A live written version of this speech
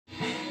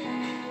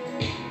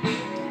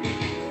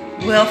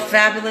Well,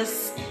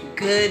 fabulous.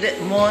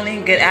 Good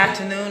morning, good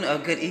afternoon, or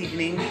good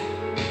evening.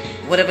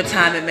 Whatever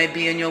time it may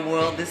be in your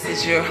world, this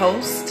is your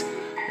host,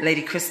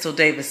 Lady Crystal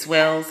Davis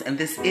Wells, and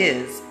this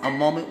is A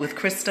Moment with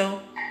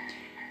Crystal.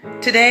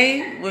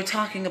 Today, we're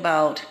talking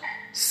about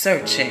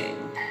searching.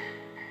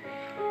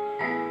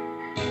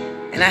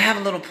 And I have a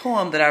little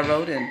poem that I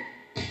wrote, and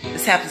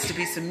this happens to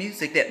be some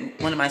music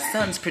that one of my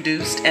sons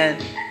produced,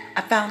 and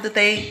I found that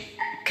they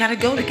kind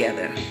of go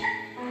together.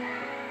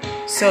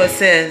 So it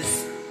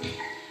says,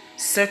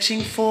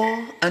 searching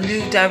for a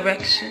new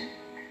direction,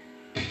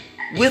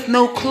 with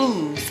no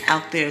clues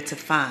out there to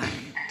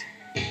find.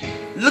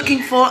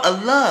 Looking for a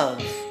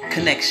love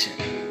connection.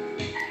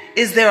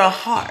 Is there a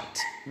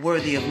heart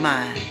worthy of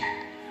mine?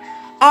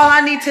 All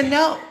I need to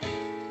know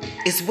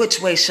is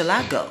which way shall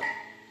I go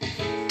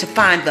to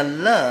find the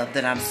love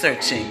that I'm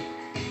searching.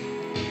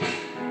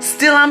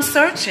 Still I'm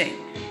searching.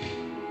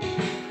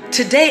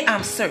 Today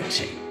I'm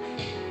searching.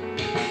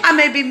 I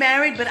may be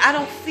married, but I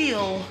don't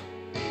feel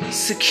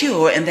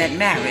secure in that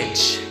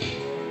marriage.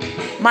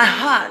 My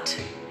heart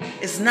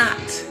is not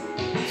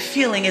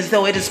feeling as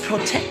though it is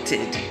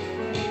protected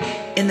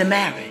in the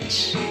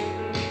marriage.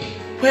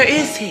 Where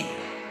is he?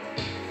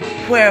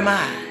 Where am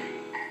I?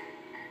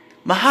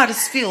 My heart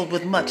is filled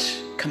with much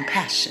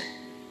compassion.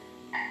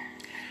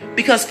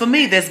 Because for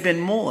me, there's been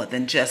more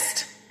than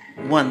just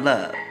one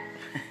love.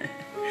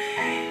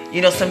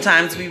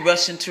 Sometimes we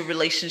rush into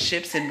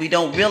relationships and we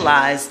don't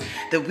realize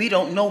that we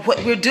don't know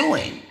what we're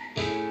doing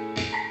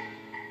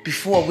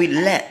before we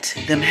let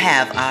them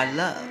have our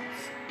love.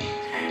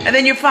 And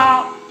then you're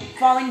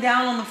falling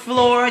down on the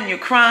floor and you're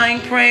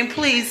crying, praying,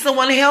 please,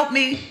 someone help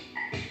me.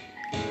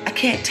 I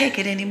can't take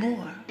it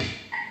anymore.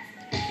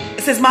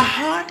 It says, my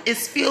heart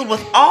is filled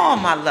with all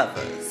my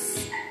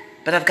lovers,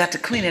 but I've got to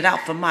clean it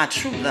out for my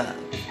true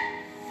love.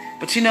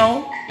 But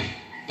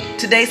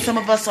today some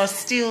of us are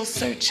still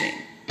searching.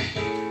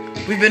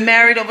 We've been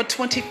married over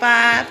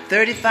 25,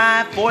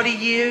 35, 40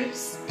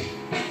 years.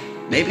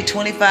 Maybe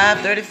 25,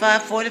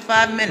 35,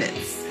 45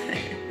 minutes.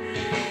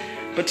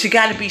 But you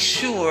got to be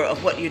sure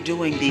of what you're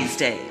doing these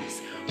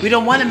days. We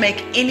don't want to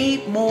make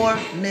any more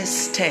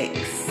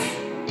mistakes.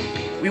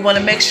 We want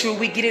to make sure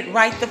we get it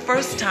right the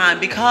first time,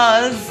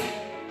 because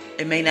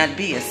it may not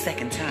be a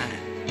second time.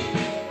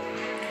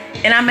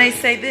 And I may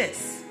say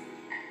this.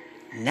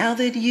 Now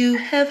that you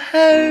have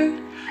heard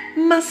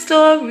my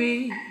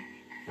story,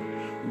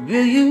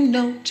 will you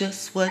know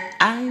just what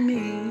I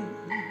mean?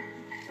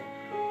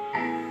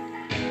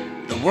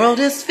 The world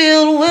is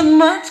filled with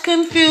much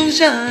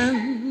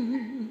confusion.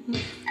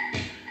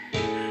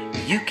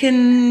 You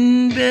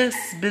can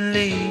best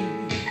believe.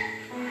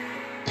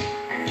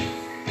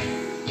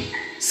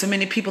 So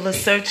many people are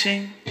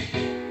searching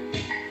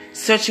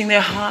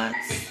their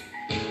hearts,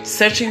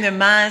 searching their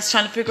minds,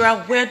 trying to figure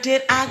out, where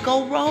did I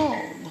go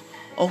wrong?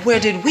 Or where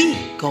did we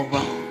go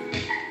wrong?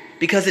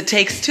 Because it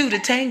takes two to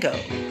tango.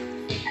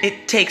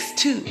 It takes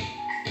two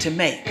to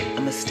make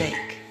a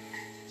mistake.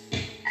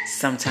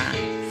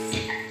 Sometimes.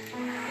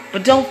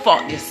 But don't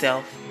fault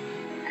yourself.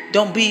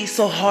 Don't be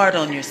so hard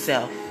on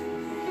yourself.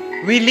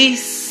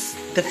 Release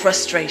the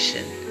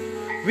frustration.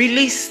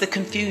 Release the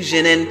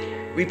confusion and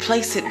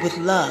replace it with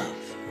love.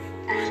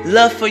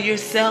 Love for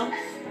yourself.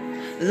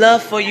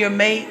 Love for your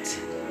mate.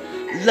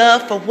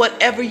 Love for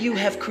whatever you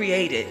have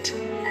created.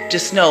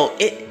 Just know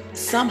it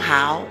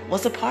somehow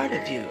was a part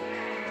of you.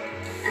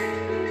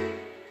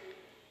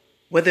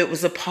 Whether it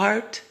was a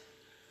part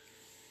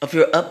of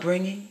your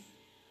upbringing,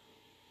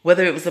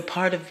 whether it was a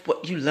part of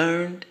what you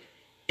learned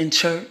in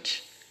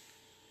church,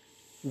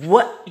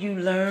 what you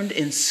learned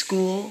in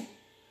school,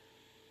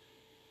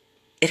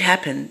 it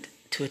happened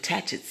to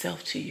attach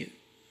itself to you.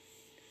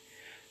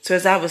 So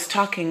as I was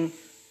talking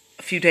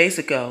a few days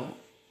ago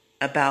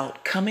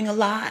about coming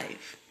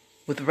alive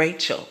with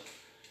Rachel,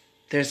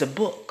 there's a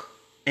book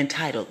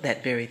entitled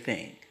that very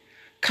thing,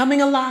 Coming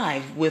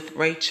Alive with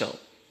Rachel.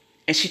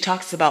 And she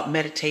talks about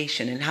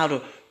meditation and how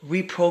to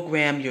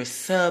reprogram your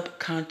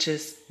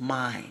subconscious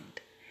mind.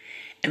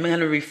 And I'm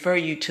going to refer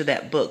you to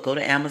that book. Go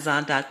to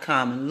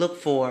Amazon.com and look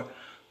for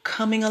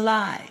Coming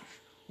Alive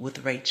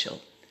with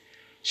Rachel.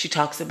 She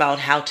talks about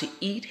how to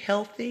eat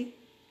healthy,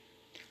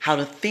 how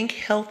to think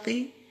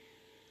healthy,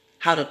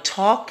 how to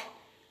talk,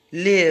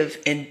 live,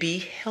 and be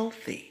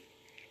healthy.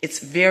 It's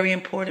very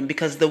important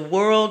because the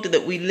world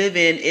that we live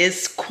in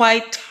is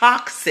quite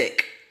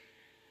toxic.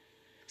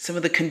 Some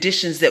of the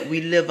conditions that we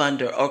live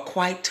under are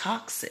quite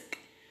toxic.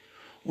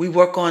 We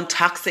work on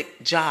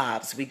toxic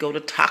jobs. We go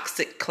to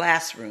toxic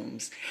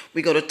classrooms.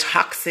 We go to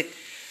toxic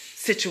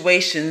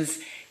situations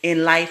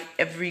in life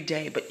every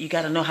day. But you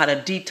got to know how to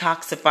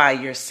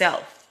detoxify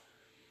yourself.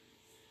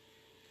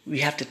 We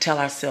have to tell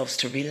ourselves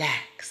to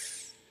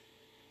relax.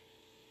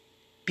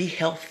 Be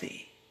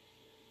healthy.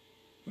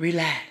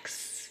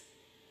 Relax.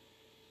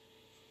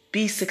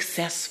 Be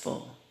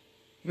successful.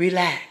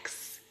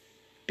 Relax.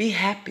 Be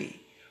happy.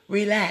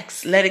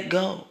 Relax. Let it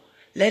go.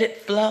 Let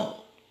it flow.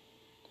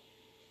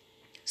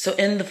 So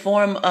in the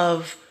form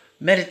of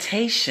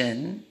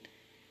meditation,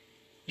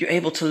 you're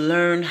able to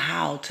learn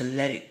how to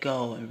let it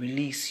go and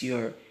release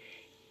your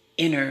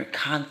inner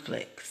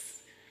conflicts.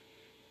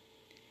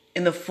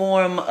 In the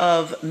form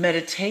of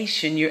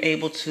meditation, you're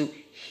able to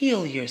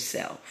heal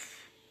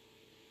yourself.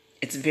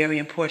 It's very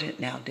important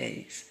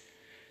nowadays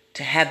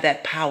to have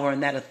that power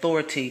and that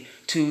authority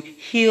to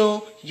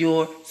heal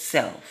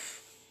yourself.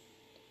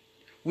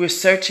 We're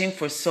searching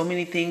for so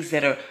many things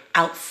that are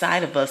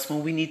outside of us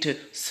when we need to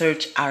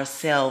search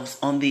ourselves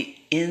on the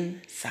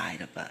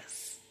inside of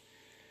us.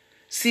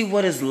 See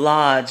what is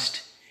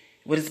lodged,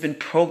 what has been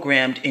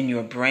programmed in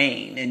your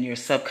brain, in your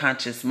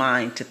subconscious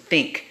mind to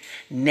think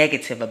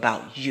negative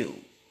about you.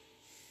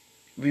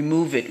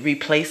 Remove it,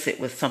 replace it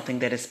with something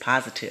that is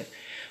positive.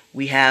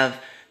 We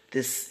have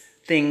this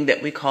thing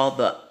that we call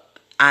the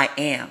I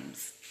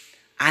ams.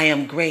 I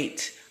am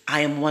great.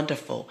 I am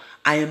wonderful.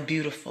 I am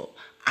beautiful.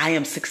 I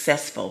am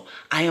successful.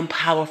 I am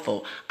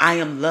powerful. I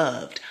am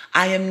loved.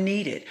 I am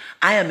needed.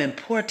 I am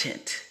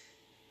important.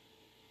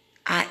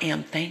 I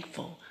am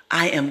thankful.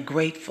 I am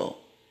grateful.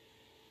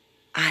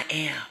 I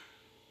am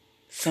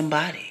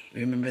somebody.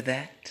 Remember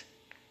that?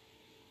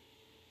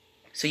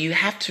 So you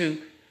have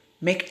to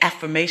make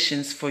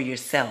affirmations for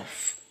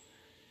yourself.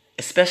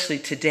 Especially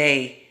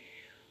today,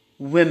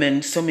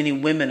 women, so many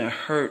women are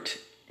hurt.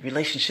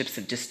 Relationships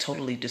have just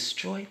totally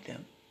destroyed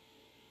them.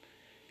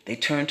 They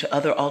turn to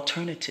other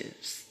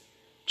alternatives,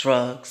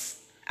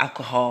 drugs,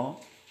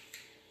 alcohol,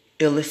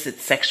 illicit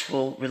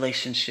sexual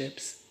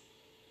relationships.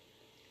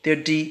 They're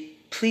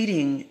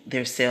depleting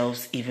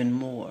themselves even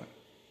more.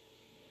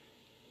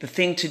 The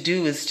thing to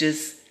do is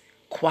just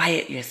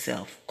quiet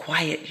yourself,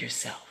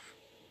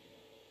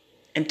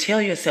 and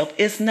tell yourself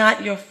it's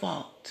not your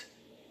fault.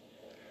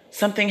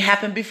 Something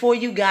happened before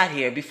you got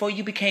here, before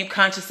you became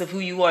conscious of who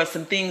you are.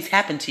 Some things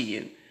happened to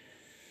you.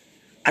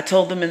 I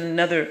told them in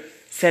another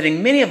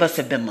setting, many of us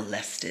have been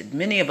molested.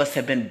 Many of us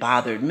have been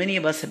bothered. Many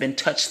of us have been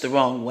touched the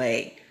wrong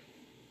way.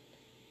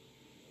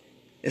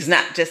 It's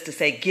not just to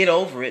say get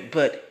over it,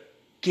 but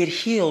get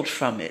healed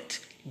from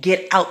it.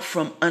 Get out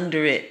from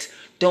under it.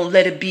 Don't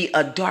let it be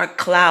a dark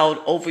cloud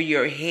over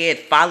your head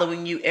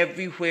following you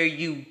everywhere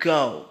you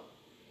go.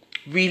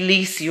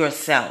 Release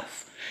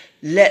yourself.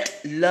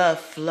 Let love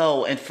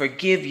flow and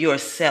forgive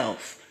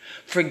yourself.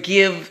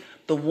 Forgive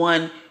the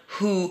one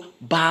who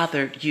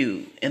bothered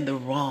you in the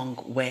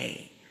wrong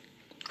way,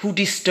 who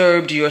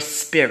disturbed your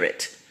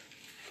spirit.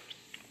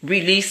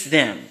 Release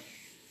them.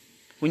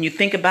 When you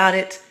think about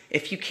it,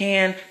 if you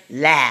can,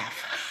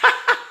 laugh.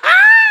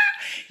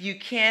 You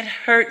can't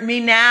hurt me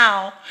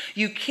now.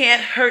 You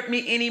can't hurt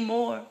me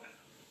anymore.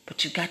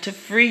 But you got to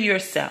free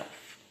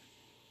yourself.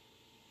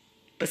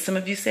 But some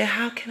of you say,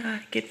 how can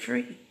I get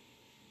free?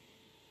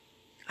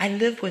 I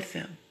live with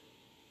them.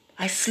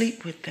 I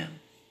sleep with them.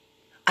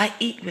 I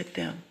eat with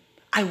them.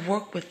 I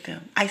work with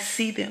them. I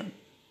see them.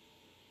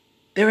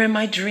 They're in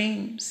my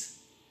dreams.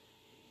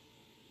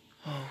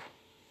 Oh,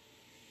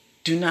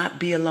 do not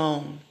be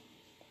alone.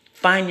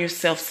 Find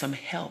yourself some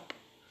help.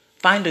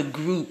 Find a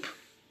group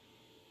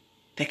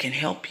that can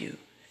help you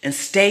and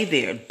stay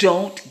there.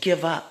 Don't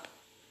give up.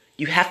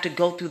 You have to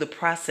go through the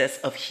process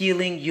of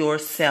healing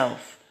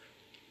yourself.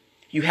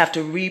 You have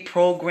to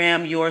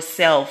reprogram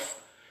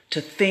yourself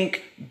to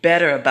think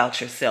better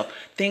about yourself.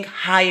 Think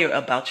higher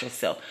about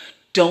yourself.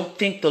 Don't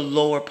think the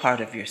lower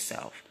part of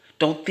yourself.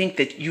 Don't think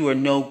that you are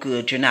no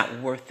good, you're not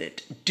worth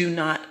it. Do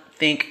not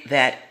think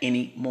that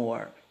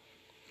anymore.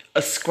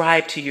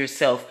 Ascribe to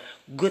yourself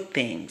good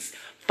things.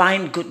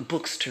 Find good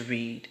books to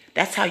read.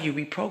 That's how you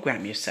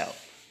reprogram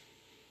yourself.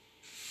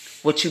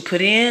 What you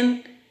put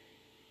in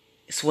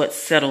is what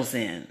settles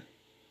in.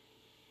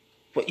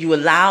 What you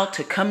allow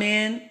to come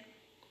in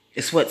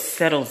is what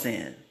settles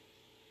in.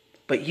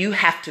 But you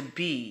have to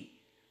be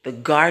the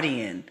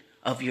guardian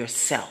of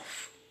yourself.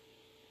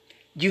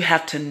 You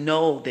have to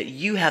know that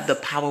you have the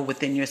power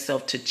within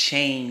yourself to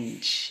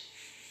change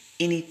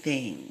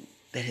anything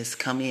that has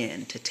come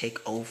in to take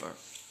over.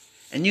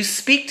 And you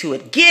speak to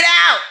it. Get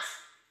out!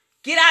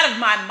 Get out of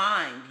my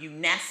mind, you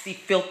nasty,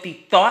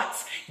 filthy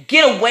thoughts.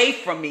 Get away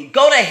from me.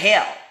 Go to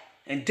hell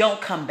and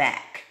don't come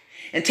back.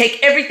 And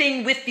take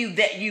everything with you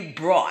that you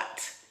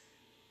brought.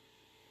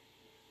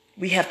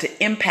 We have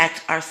to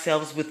impact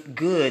ourselves with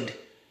good.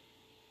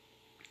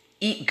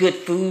 Eat good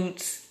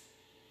foods.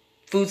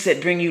 Foods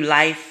that bring you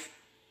life.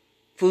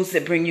 Foods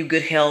that bring you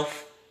good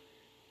health.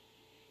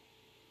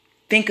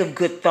 Think of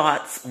good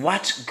thoughts.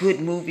 Watch good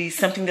movies.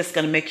 Something that's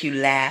going to make you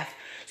laugh.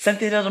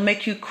 Something that'll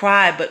make you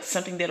cry, but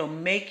something that'll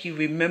make you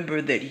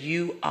remember that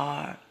you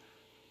are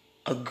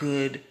a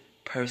good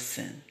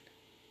person.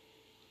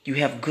 You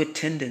have good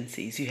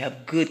tendencies. You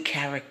have good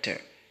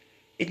character.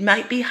 It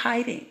might be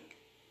hiding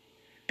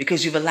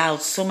because you've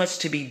allowed so much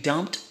to be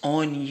dumped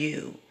on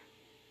you.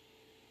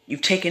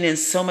 You've taken in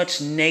so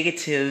much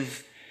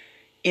negative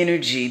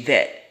energy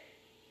that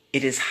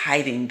it is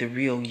hiding the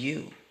real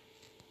you.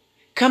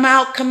 Come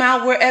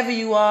out wherever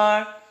you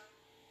are.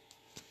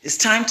 It's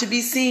time to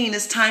be seen.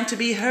 It's time to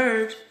be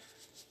heard.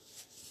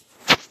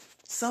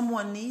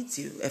 Someone needs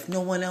you, if no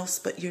one else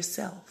but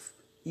yourself.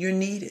 You're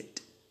needed.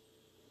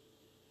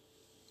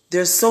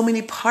 There's so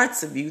many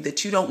parts of you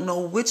that you don't know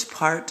which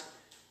part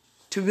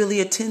to really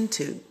attend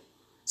to.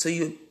 So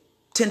you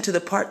tend to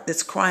the part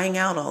that's crying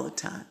out all the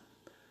time.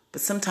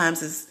 But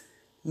sometimes it's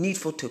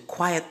needful to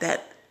quiet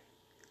that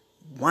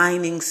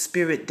whining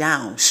spirit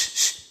down. Shh,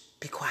 shh,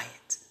 be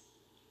quiet.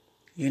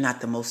 You're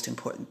not the most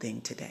important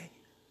thing today.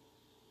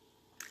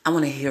 I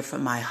want to hear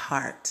from my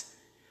heart.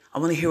 I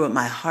want to hear what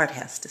my heart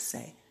has to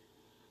say.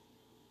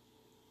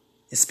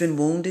 It's been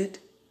wounded.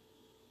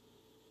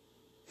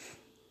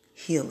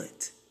 Heal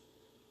it.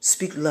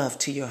 Speak love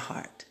to your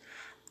heart.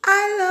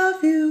 I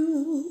love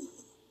you.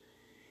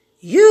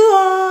 You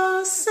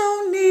are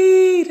so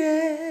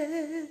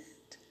needed.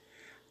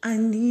 I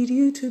need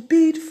you to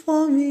beat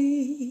for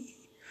me.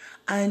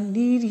 I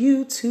need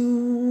you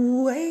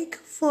to wake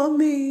for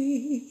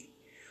me.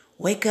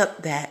 Wake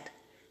up that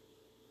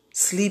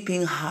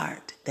sleeping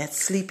heart, that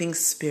sleeping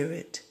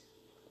spirit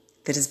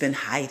that has been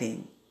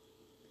hiding.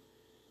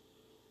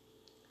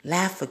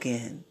 Laugh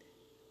again.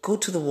 Go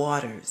to the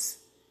waters.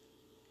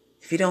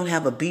 If you don't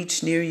have a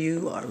beach near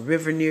you or a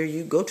river near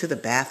you, go to the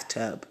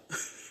bathtub.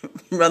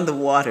 Run the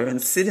water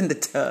and sit in the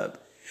tub.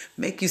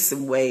 Make you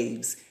some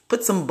waves.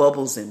 Put some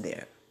bubbles in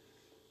there.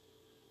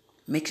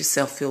 Make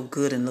yourself feel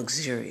good and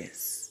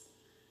luxurious.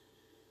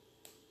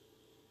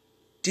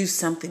 Do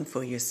something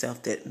for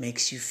yourself that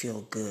makes you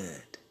feel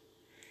good.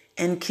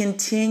 And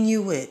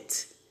continue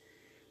it.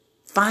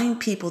 Find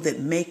people that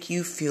make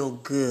you feel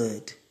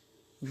good,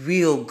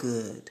 real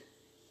good.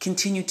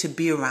 Continue to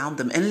be around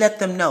them and let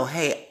them know,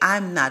 hey,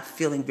 I'm not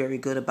feeling very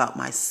good about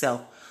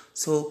myself,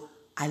 so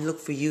I look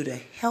for you to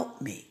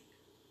help me.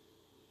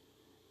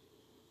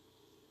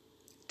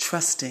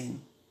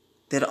 Trusting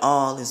that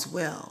all is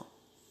well.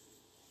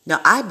 Now,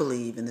 I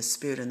believe in the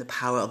spirit and the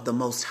power of the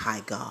Most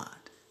High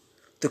God,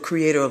 the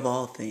creator of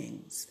all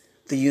things,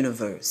 the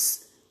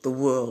universe, the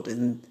world,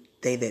 and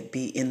they that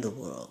be in the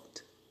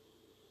world.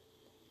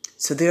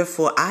 So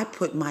therefore, I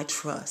put my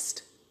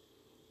trust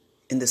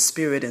in the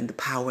spirit and the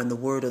power and the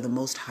word of the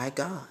Most High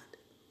God.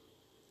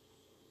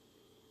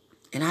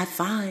 And I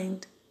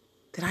find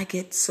that I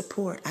get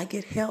support, I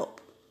get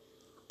help.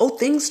 Oh,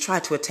 things try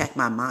to attack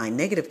my mind.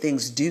 Negative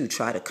things do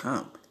try to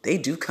come. They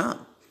do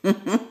come.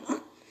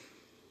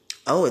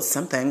 Oh,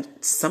 sometimes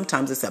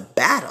it's a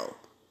battle.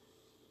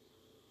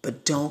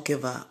 But don't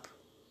give up.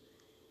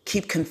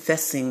 Keep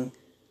confessing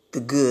the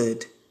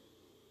good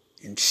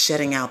and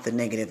shutting out the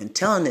negative and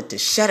telling it to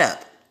shut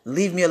up,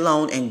 leave me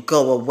alone, and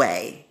go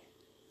away.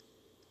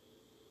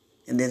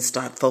 And then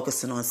start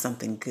focusing on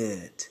something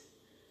good.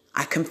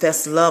 I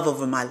confess love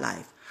over my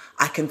life.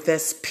 I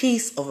confess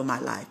peace over my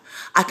life.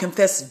 I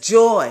confess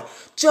joy.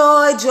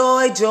 Joy,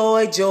 joy,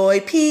 joy, joy.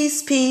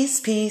 Peace, peace,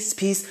 peace,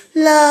 peace.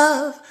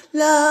 Love,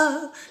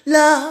 love,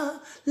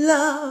 love,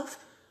 love.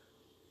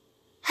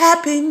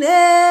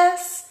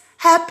 Happiness,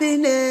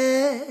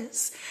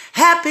 happiness.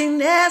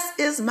 Happiness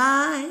is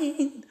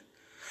mine.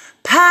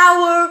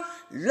 Power,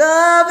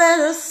 love,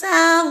 and a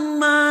sound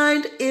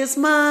mind is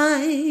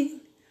mine.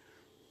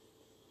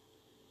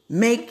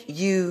 Make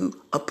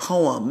you a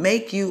poem.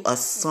 Make you a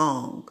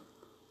song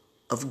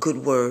of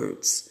good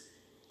words.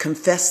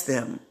 Confess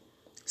them.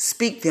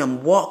 Speak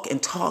them. Walk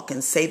and talk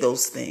and say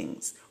those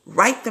things.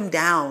 Write them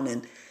down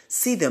and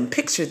see them.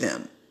 Picture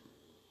them.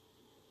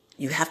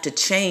 You have to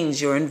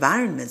change your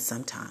environment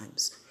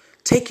sometimes.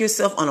 Take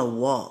yourself on a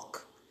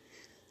walk.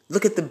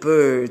 Look at the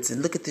birds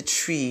and look at the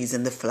trees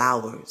and the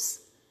flowers.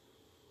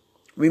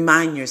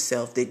 Remind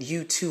yourself that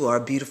you too are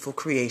a beautiful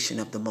creation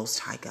of the Most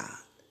High God.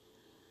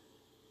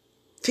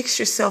 Fix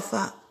yourself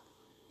up.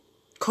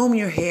 Comb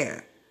your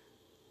hair.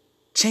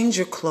 Change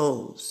your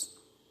clothes.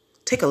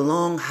 Take a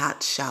long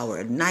hot shower,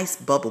 a nice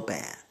bubble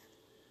bath.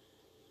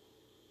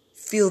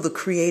 Feel the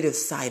creative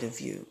side of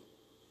you.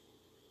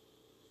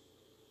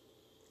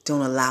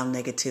 Don't allow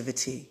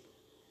negativity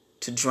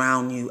to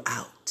drown you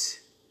out.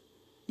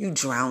 You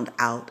drowned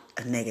out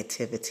a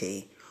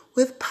negativity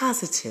with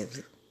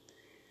positive.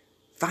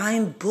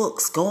 Find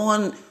books. Go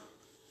on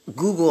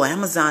Google,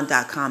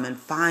 Amazon.com and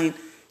find,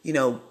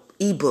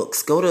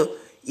 ebooks. Go to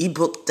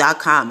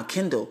ebook.com,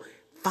 Kindle.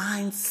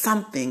 Find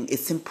something.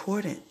 It's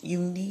important. You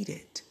need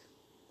it.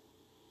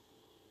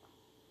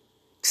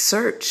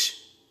 Search.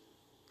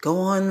 Go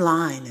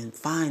online and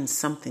find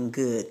something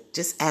good.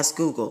 Just ask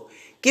Google.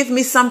 Give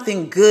me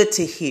something good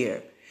to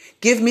hear.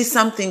 Give me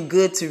something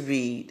good to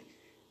read.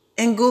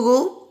 And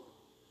Google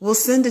will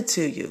send it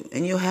to you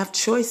and you'll have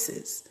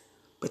choices.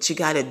 But you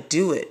got to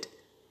do it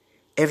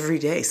every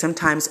day,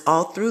 sometimes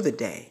all through the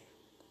day,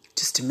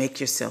 just to make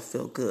yourself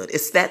feel good.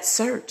 It's that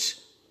search.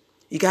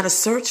 You got to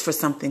search for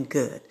something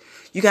good.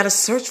 You got to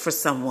search for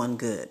someone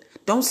good.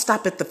 Don't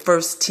stop at the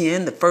first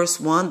 10, the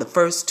first 1, the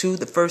first 2,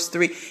 the first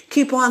 3.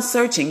 Keep on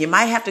searching. You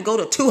might have to go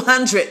to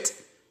 200,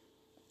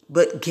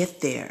 but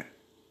get there.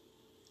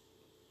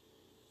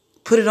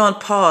 Put it on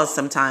pause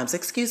sometimes.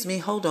 Excuse me,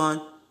 hold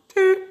on.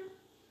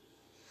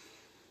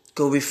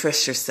 Go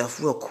refresh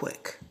yourself real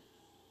quick.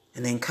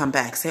 And then come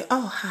back. Say,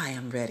 oh, hi,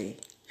 I'm ready.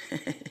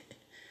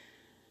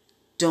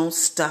 Don't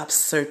stop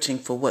searching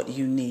for what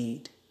you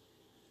need.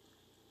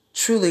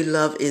 Truly,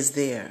 love is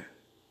there.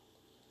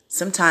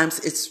 Sometimes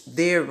it's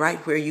there right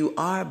where you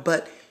are,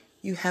 but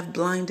you have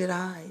blinded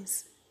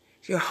eyes.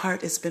 Your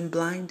heart has been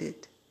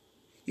blinded.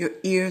 Your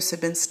ears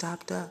have been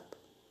stopped up.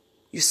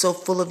 You're so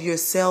full of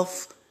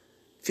yourself,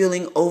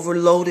 feeling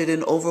overloaded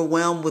and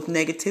overwhelmed with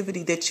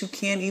negativity that you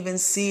can't even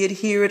see it,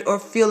 hear it, or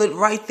feel it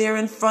right there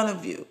in front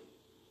of you.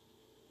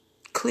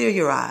 Clear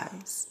your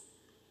eyes.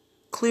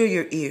 Clear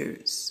your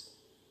ears.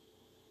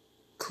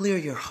 Clear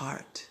your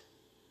heart.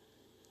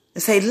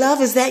 And say, love,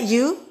 is that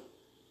you?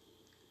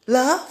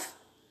 Love,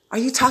 are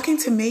you talking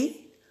to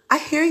me? I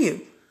hear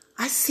you.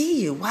 I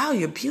see you. Wow,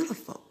 you're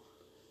beautiful.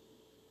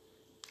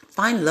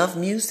 Find love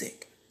music.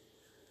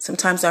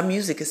 Sometimes our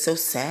music is so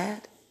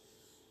sad.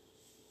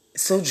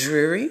 It's so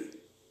dreary.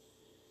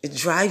 It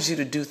drives you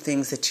to do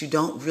things that you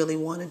don't really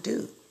want to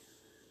do.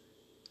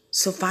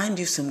 So find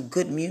you some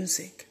good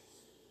music.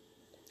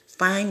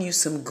 Find you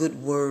some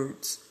good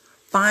words.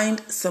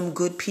 Find some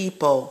good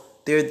people.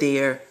 They're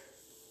there.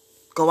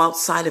 Go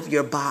outside of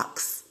your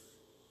box.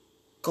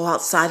 Go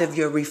outside of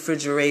your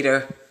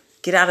refrigerator.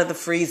 Get out of the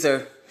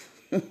freezer.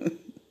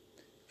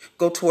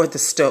 Go toward the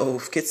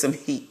stove. Get some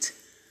heat.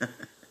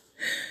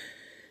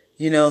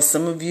 You know,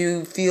 some of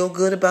you feel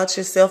good about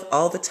yourself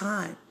all the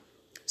time.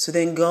 So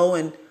then go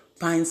and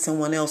find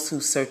someone else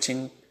who's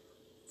searching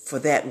for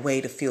that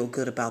way to feel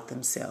good about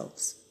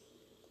themselves.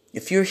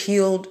 If you're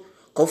healed,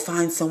 go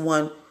find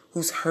someone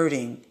who's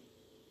hurting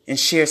and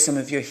share some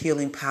of your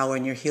healing power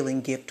and your healing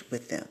gift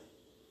with them.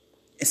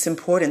 It's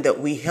important that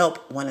we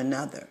help one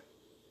another.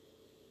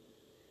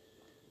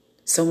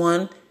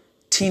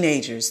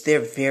 Teenagers, they're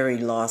very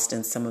lost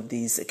in some of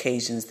these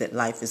occasions that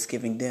life is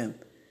giving them.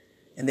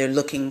 And they're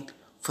looking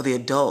for the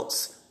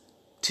adults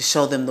to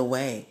show them the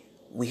way.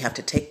 We have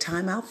to take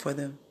time out for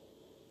them.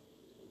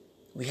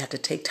 We have to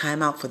take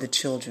time out for the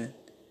children.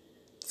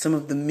 Some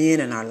of the men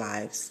in our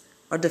lives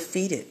are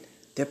defeated.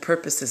 Their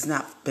purpose has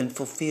not been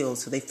fulfilled,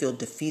 so they feel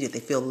defeated.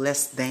 They feel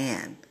less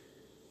than.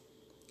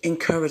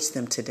 Encourage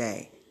them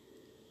today.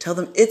 Tell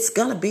them it's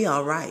going to be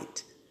all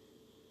right.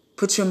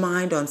 Put your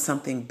mind on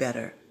something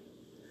better.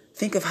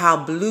 Think of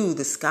how blue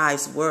the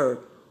skies were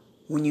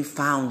when you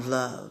found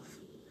love.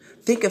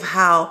 Think of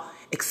how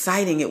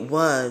exciting it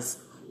was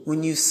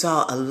when you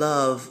saw a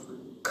love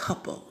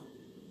couple.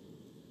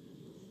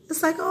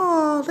 It's like,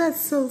 oh, that's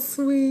so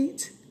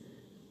sweet.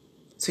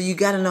 So you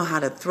got to know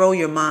how to throw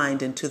your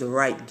mind into the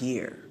right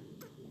gear.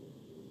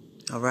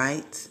 All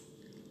right?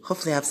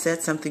 Hopefully I've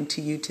said something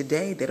to you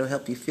today that'll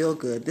help you feel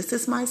good. This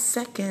is my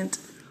second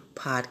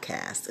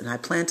podcast, and I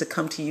plan to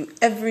come to you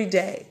every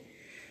day.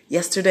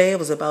 Yesterday it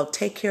was about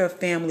take care of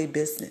family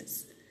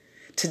business.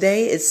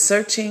 Today is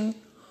searching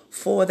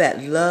for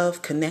that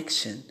love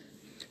connection,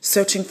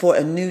 searching for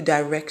a new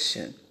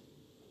direction.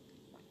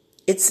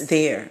 It's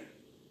there.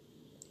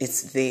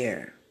 It's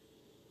there.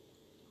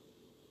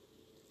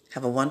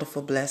 Have a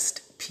wonderful,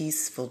 blessed,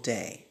 peaceful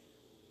day.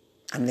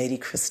 I'm Lady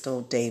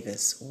Crystal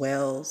Davis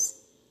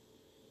Wells.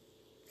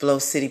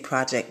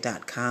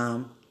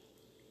 FlowCityProject.com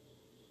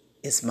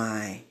is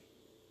my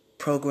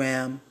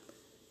program,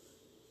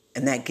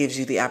 and that gives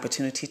you the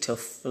opportunity to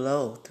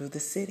flow through the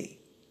city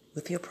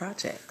with your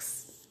projects.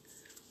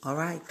 All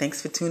right,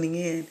 thanks for tuning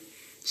in.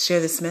 Share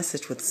this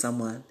message with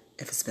someone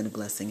if it's been a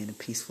blessing and a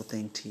peaceful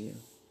thing to you.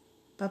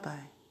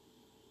 Bye-bye.